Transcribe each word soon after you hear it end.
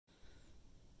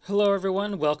Hello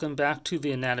everyone, welcome back to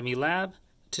the Anatomy Lab.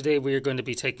 Today we are going to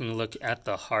be taking a look at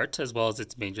the heart as well as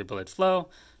its major blood flow.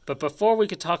 But before we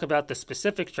could talk about the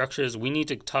specific structures, we need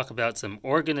to talk about some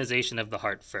organization of the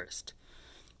heart first.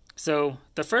 So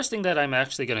the first thing that I'm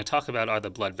actually going to talk about are the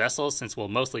blood vessels, since we'll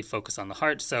mostly focus on the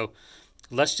heart. So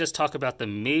let's just talk about the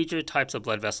major types of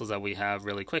blood vessels that we have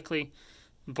really quickly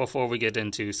before we get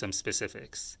into some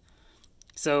specifics.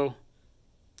 So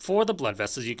for the blood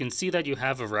vessels, you can see that you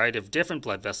have a variety of different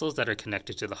blood vessels that are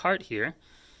connected to the heart here.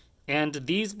 And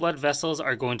these blood vessels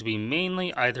are going to be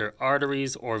mainly either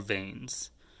arteries or veins.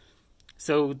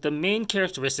 So the main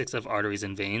characteristics of arteries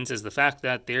and veins is the fact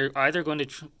that they're either going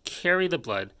to carry the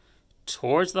blood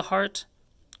towards the heart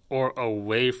or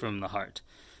away from the heart.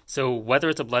 So whether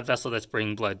it's a blood vessel that's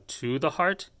bringing blood to the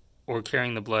heart or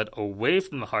carrying the blood away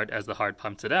from the heart as the heart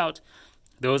pumps it out,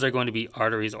 those are going to be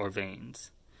arteries or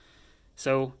veins.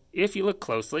 So if you look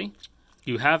closely,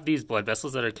 you have these blood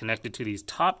vessels that are connected to these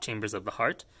top chambers of the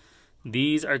heart.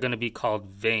 These are going to be called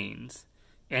veins.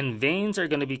 And veins are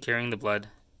going to be carrying the blood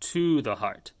to the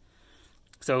heart.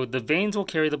 So the veins will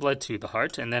carry the blood to the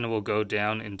heart, and then it will go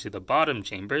down into the bottom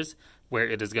chambers, where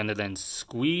it is going to then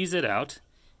squeeze it out,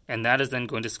 and that is then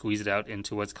going to squeeze it out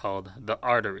into what's called the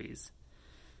arteries.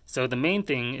 So the main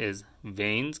thing is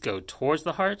veins go towards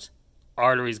the heart,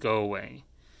 arteries go away.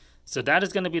 So that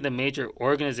is going to be the major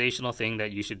organizational thing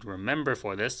that you should remember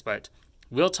for this, but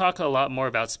we'll talk a lot more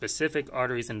about specific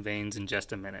arteries and veins in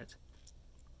just a minute.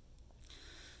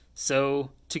 So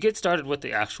to get started with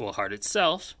the actual heart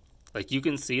itself, like you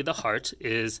can see, the heart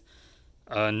is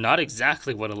not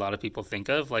exactly what a lot of people think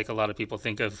of. Like a lot of people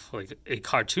think of like a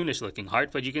cartoonish looking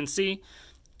heart, but you can see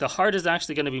the heart is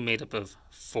actually going to be made up of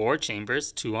 4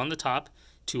 chambers, 2 on the top,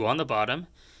 2 on the bottom,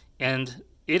 and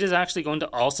it is actually going to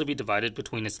also be divided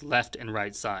between its left and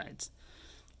right sides.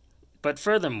 But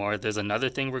furthermore, there's another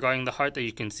thing regarding the heart that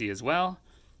you can see as well,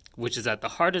 which is that the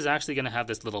heart is actually going to have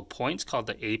this little point called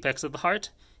the apex of the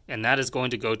heart, and that is going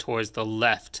to go towards the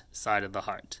left side of the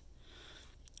heart.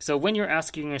 So when you're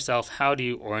asking yourself, how do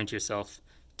you orient yourself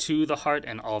to the heart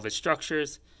and all of its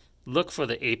structures, look for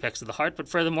the apex of the heart, but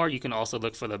furthermore, you can also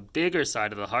look for the bigger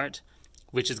side of the heart,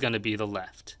 which is going to be the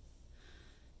left.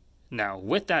 Now,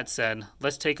 with that said,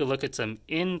 let's take a look at some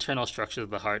internal structures of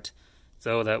the heart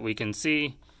so that we can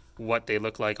see what they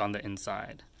look like on the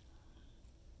inside.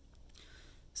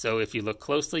 So if you look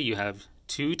closely, you have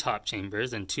 2 top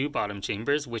chambers and 2 bottom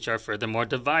chambers, which are furthermore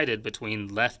divided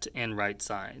between left and right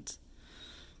sides.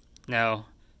 Now,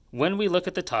 when we look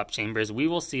at the top chambers, we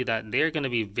will see that they're going to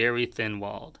be very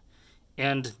thin-walled.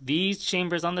 And these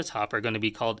chambers on the top are going to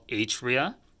be called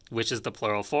atria, which is the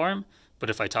plural form. But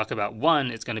if I talk about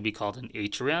one, it's going to be called an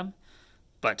atrium.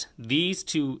 But these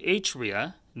 2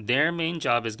 atria, their main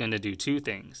job is going to do 2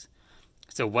 things.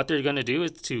 So what they're going to do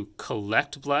is to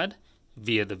collect blood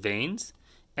via the veins.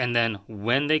 And then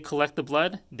when they collect the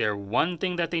blood, their one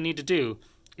thing that they need to do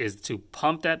is to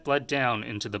pump that blood down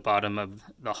into the bottom of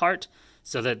the heart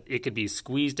so that it could be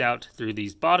squeezed out through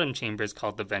these bottom chambers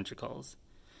called the ventricles.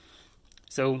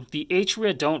 So the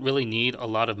atria don't really need a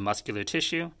lot of muscular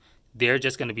tissue. They're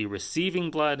just going to be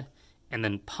receiving blood and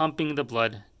then pumping the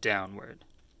blood downward.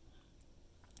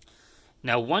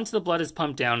 Now, once the blood is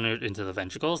pumped downward into the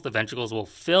ventricles will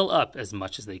fill up as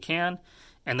much as they can.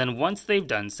 And then once they've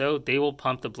done so, they will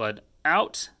pump the blood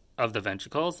out of the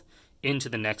ventricles into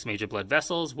the next major blood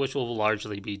vessels, which will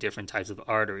largely be different types of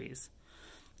arteries.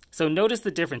 So notice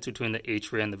the difference between the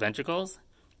atria and the ventricles.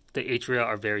 The atria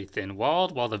are very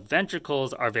thin-walled, while the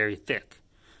ventricles are very thick.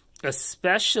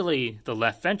 Especially the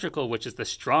left ventricle, which is the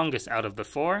strongest out of the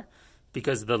 4,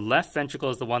 because the left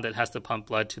ventricle is the one that has to pump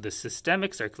blood to the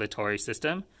systemic circulatory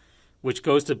system, which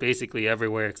goes to basically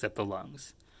everywhere except the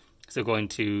lungs. So going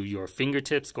to your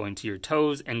fingertips, going to your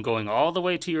toes, and going all the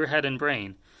way to your head and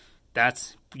brain,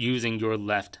 that's using your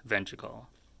left ventricle.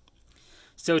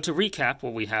 So to recap,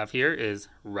 what we have here is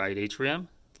right atrium,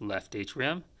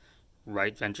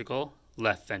 right ventricle,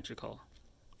 left ventricle.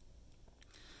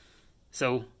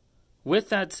 So with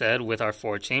that said, with our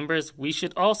 4 chambers, we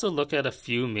should also look at a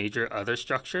few major other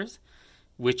structures,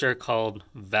 which are called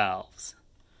valves.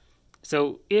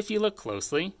 So if you look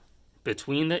closely,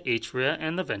 between the atria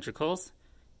and the ventricles,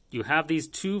 you have these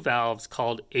 2 valves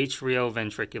called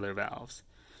atrioventricular valves.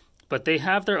 But they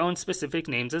have their own specific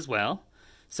names as well.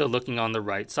 So looking on the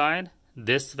right side,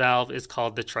 this valve is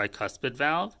called the tricuspid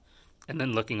valve. And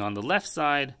then looking on the left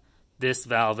side, this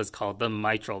valve is called the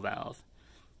mitral valve.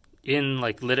 In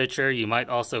literature, you might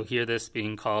also hear this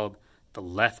being called the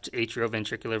left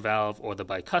atrioventricular valve or the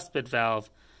bicuspid valve,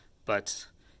 but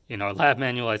in our lab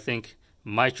manual, I think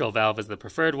mitral valve is the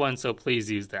preferred one, so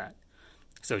please use that.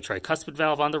 So tricuspid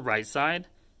valve on the right side,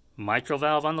 mitral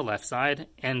valve on the left side,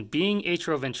 and being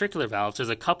atrioventricular valves, there's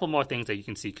a couple more things that you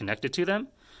can see connected to them,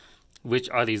 which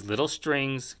are these little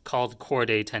strings called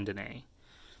chordae tendineae.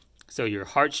 So your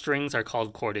heartstrings are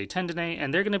called chordae tendineae,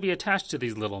 and they're going to be attached to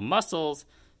these little muscles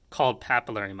called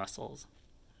papillary muscles.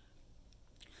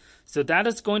 So that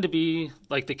is going to be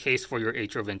like the case for your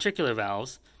atrioventricular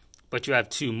valves, but you have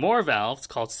two more valves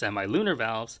called semilunar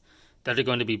valves that are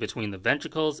going to be between the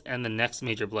ventricles and the next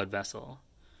major blood vessel.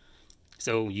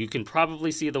 So you can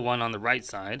probably see the one on the right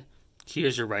side.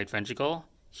 Here's your right ventricle.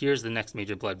 Here's the next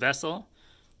major blood vessel.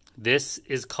 This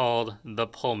is called the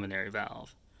pulmonary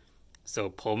valve. So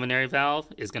pulmonary valve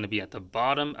is going to be at the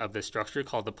bottom of the structure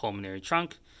called the pulmonary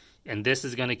trunk, and this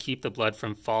is going to keep the blood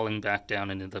from falling back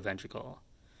down into the ventricle.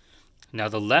 Now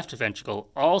the left ventricle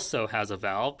also has a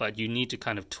valve, but you need to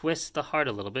kind of twist the heart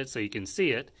a little bit so you can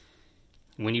see it.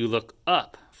 When you look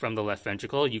up from the left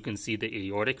ventricle, you can see the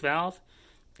aortic valve,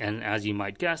 and as you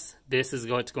might guess, this is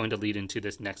what's going to lead into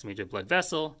this next major blood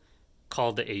vessel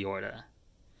called the aorta.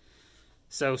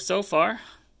 So far,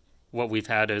 what we've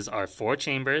had is our 4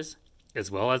 chambers as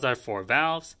well as our 4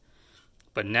 valves,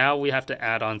 but now we have to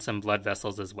add on some blood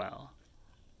vessels as well.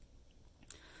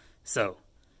 So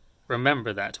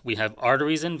remember that we have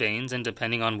arteries and veins, and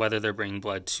depending on whether they're bringing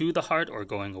blood to the heart or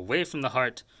going away from the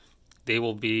heart, they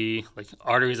will be like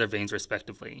arteries or veins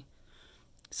respectively.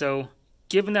 So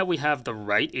given that we have the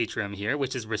right atrium here,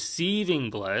 which is receiving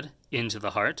blood into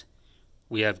the heart,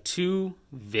 we have 2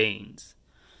 veins.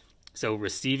 So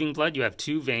receiving blood, you have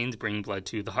 2 veins bringing blood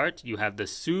to the heart. You have the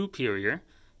superior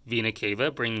vena cava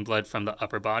bringing blood from the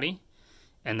upper body,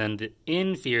 and then the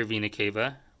inferior vena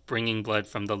cava bringing blood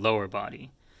from the lower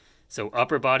body. So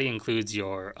upper body includes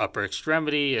your upper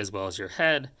extremity as well as your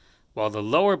head, while the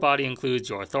lower body includes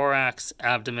your thorax,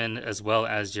 abdomen, as well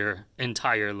as your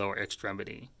entire lower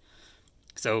extremity.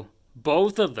 So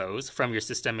both of those from your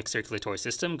systemic circulatory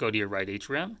system go to your right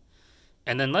atrium.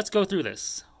 And then let's go through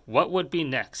this. What would be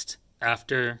next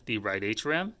after the right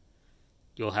atrium?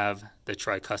 You'll have the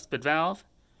tricuspid valve,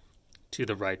 to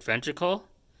the right ventricle,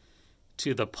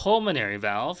 to the pulmonary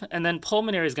valve, and then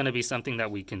pulmonary is going to be something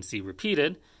that we can see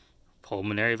repeated.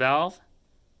 Pulmonary valve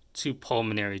to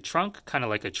pulmonary trunk, kind of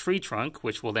like a tree trunk,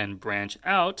 which will then branch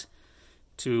out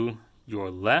to your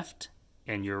left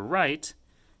and your right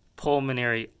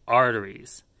pulmonary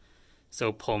arteries.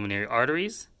 So pulmonary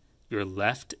arteries, your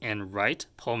left and right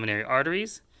pulmonary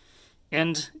arteries.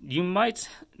 And you might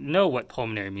know what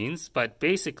pulmonary means, but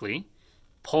basically,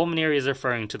 pulmonary is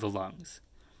referring to the lungs.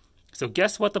 So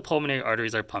guess what the pulmonary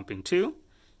arteries are pumping to,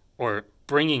 or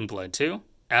bringing blood to?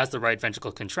 As the right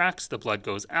ventricle contracts, the blood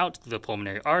goes out to the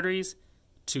pulmonary arteries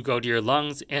to go to your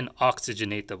lungs and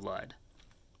oxygenate the blood.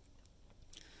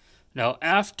 Now,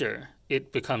 after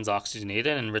it becomes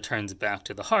oxygenated and returns back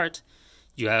to the heart,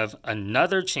 you have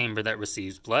another chamber that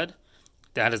receives blood.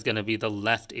 That is going to be the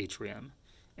left atrium.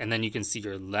 And then you can see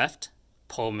your left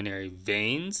pulmonary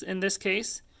veins in this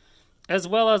case, as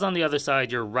well as on the other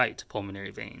side, your right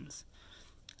pulmonary veins.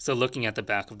 So looking at the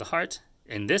back of the heart,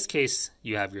 in this case,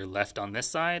 you have your left on this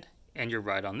side and your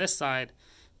right on this side,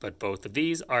 but both of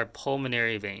these are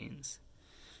pulmonary veins.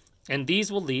 And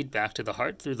these will lead back to the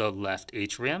heart through the left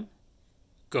atrium,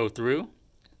 go through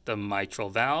the mitral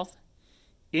valve,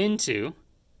 into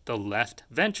the left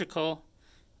ventricle,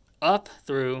 up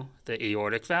through the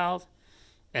aortic valve,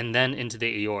 and then into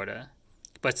the aorta.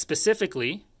 But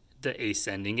specifically, the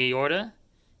ascending aorta,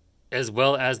 as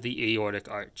well as the aortic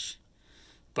arch.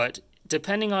 But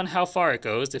depending on how far it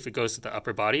goes, if it goes to the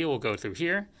upper body, it will go through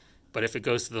here. But if it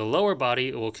goes to the lower body,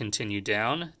 it will continue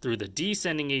down through the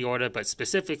descending aorta, but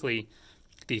specifically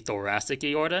the thoracic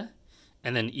aorta.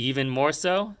 And then even more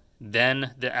so,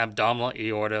 then the abdominal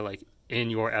aorta, like in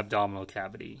your abdominal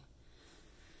cavity.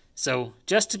 So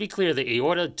just to be clear, the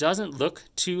aorta doesn't look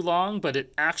too long, but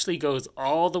it actually goes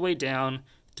all the way down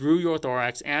through your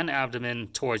thorax and abdomen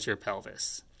towards your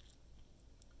pelvis.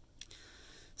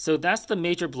 So that's the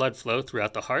major blood flow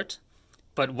throughout the heart.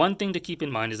 But one thing to keep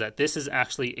in mind is that this is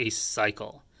actually a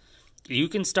cycle. You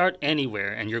can start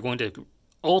anywhere and you're going to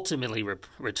ultimately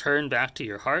return back to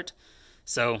your heart.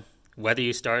 So whether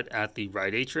you start at the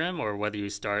right atrium or whether you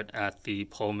start at the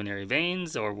pulmonary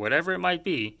veins or whatever it might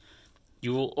be,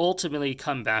 you will ultimately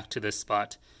come back to this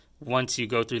spot once you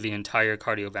go through the entire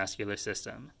cardiovascular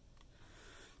system.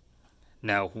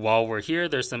 Now, while we're here,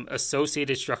 there's some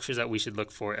associated structures that we should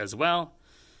look for as well,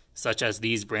 such as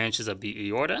these branches of the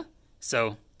aorta.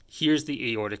 So here's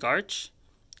the aortic arch,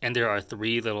 and there are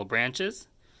 3 little branches.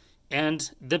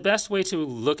 And the best way to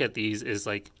look at these is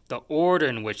like the order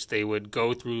in which they would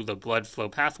go through the blood flow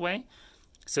pathway.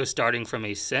 So starting from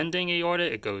ascending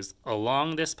aorta, it goes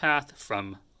along this path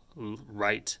from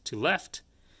right to left.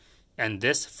 And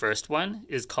this first one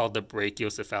is called the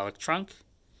brachiocephalic trunk.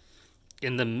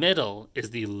 In the middle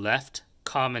is the left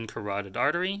common carotid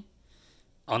artery.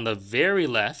 On the very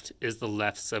left is the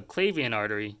left subclavian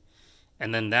artery.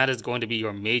 And then that is going to be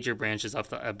your major branches of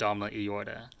the abdominal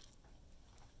aorta.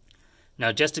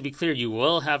 Now, just to be clear, you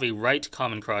will have a right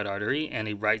common carotid artery and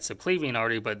a right subclavian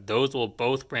artery, but those will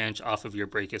both branch off of your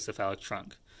brachiocephalic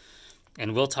trunk.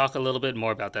 And we'll talk a little bit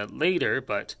more about that later,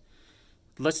 but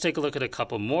let's take a look at a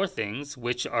couple more things,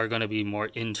 which are going to be more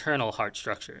internal heart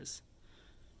structures.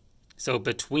 So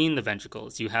between the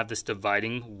ventricles, you have this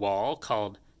dividing wall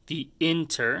called the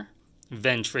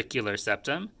interventricular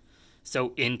septum.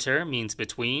 So inter means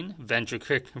between,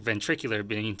 ventricular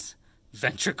means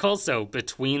ventricle, so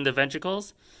between the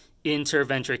ventricles,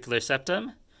 interventricular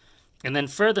septum. And then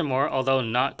furthermore, although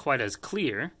not quite as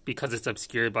clear because it's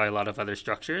obscured by a lot of other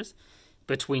structures,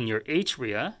 between your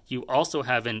atria, you also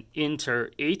have an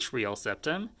interatrial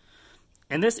septum.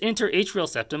 And this interatrial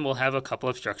septum will have a couple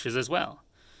of structures as well.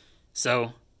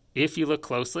 So if you look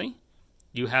closely,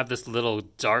 you have this little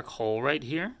dark hole right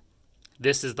here.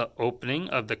 This is the opening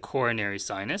of the coronary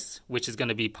sinus, which is going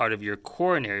to be part of your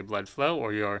coronary blood flow,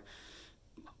 or your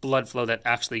blood flow that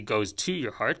actually goes to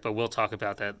your heart, but we'll talk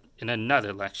about that in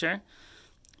another lecture.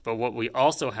 But what we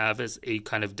also have is a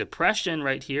kind of depression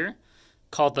right here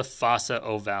called the fossa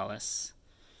ovalis.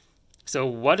 So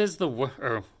what is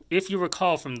or if you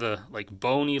recall from the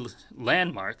bony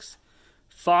landmarks,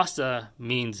 fossa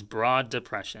means broad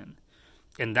depression.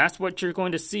 And that's what you're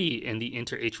going to see in the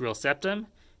interatrial septum,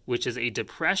 which is a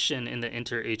depression in the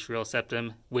interatrial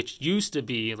septum, which used to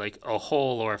be like a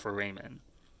hole or a foramen.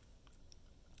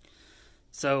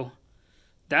 So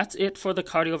that's it for the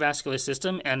cardiovascular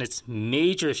system and its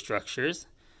major structures,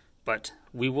 but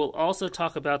we will also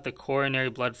talk about the coronary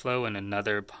blood flow in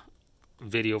another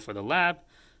video for the lab.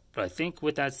 But I think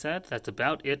with that said, that's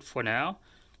about it for now.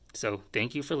 So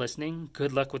thank you for listening,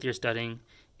 good luck with your studying,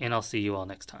 and I'll see you all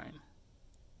next time.